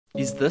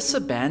Is this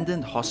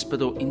abandoned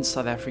hospital in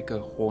South Africa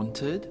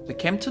haunted? The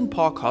Kempton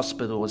Park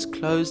Hospital was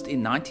closed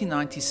in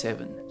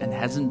 1997 and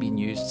hasn't been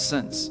used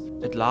since.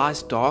 It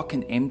lies dark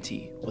and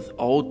empty, with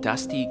old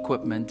dusty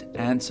equipment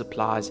and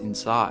supplies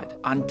inside,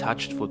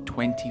 untouched for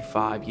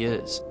 25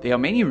 years. There are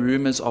many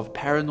rumors of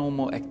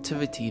paranormal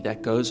activity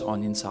that goes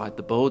on inside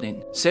the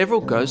building.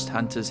 Several ghost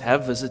hunters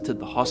have visited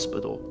the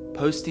hospital,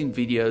 posting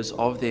videos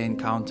of their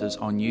encounters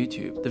on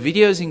YouTube. The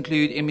videos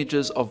include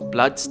images of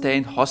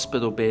blood-stained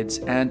hospital beds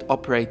and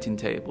operating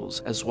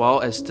tables, as well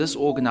as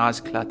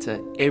disorganized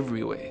clutter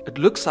everywhere. It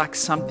looks like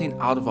something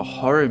out of a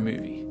horror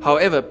movie.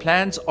 However,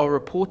 plans are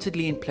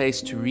reportedly in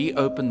place to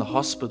reopen the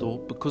hospital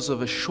because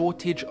of a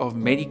shortage of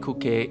medical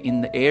care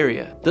in the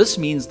area. This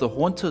means the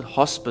haunted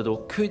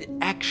hospital could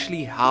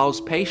actually house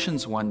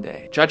patients one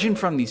day. Judging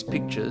from these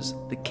pictures,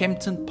 the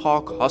Kempton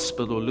Park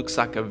Hospital looks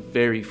like a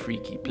very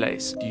freaky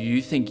place. Do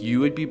you think you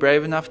would be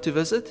brave enough to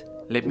visit?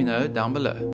 Let me know down below.